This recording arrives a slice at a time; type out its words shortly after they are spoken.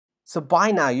So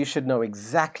by now you should know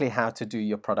exactly how to do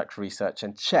your product research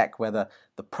and check whether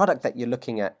the product that you're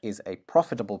looking at is a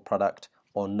profitable product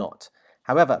or not.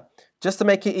 However, just to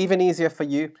make it even easier for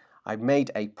you, I've made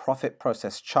a profit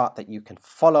process chart that you can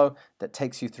follow that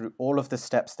takes you through all of the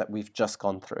steps that we've just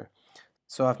gone through.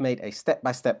 So I've made a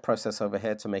step-by-step process over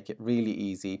here to make it really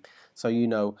easy, so you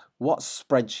know what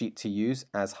spreadsheet to use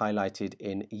as highlighted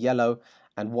in yellow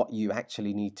and what you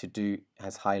actually need to do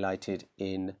as highlighted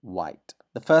in white.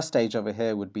 The first stage over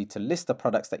here would be to list the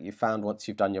products that you found once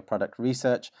you've done your product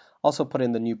research. Also put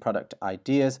in the new product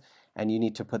ideas, and you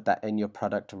need to put that in your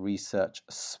product research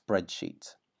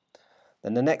spreadsheet.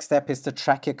 Then the next step is to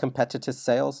track your competitors'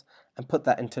 sales and put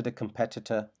that into the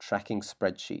competitor tracking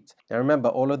spreadsheet. Now remember,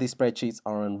 all of these spreadsheets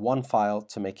are in one file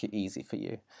to make it easy for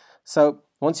you. So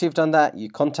once you've done that, you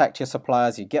contact your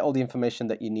suppliers, you get all the information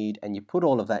that you need, and you put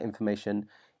all of that information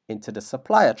into the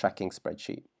supplier tracking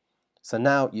spreadsheet. So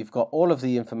now you've got all of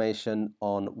the information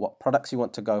on what products you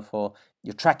want to go for,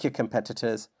 you track your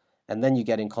competitors, and then you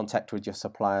get in contact with your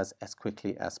suppliers as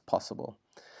quickly as possible.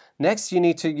 Next, you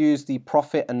need to use the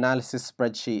profit analysis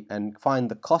spreadsheet and find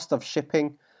the cost of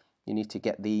shipping. You need to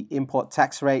get the import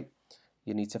tax rate.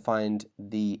 You need to find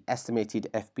the estimated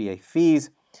FBA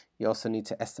fees. You also need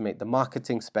to estimate the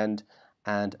marketing spend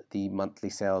and the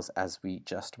monthly sales as we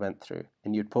just went through.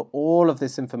 And you'd put all of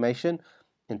this information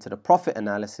into the profit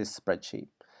analysis spreadsheet.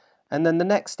 And then the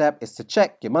next step is to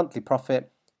check your monthly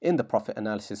profit in the profit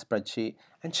analysis spreadsheet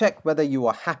and check whether you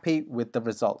are happy with the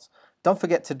results. Don't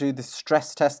forget to do the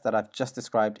stress test that I've just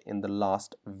described in the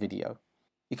last video.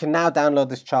 You can now download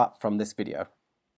this chart from this video.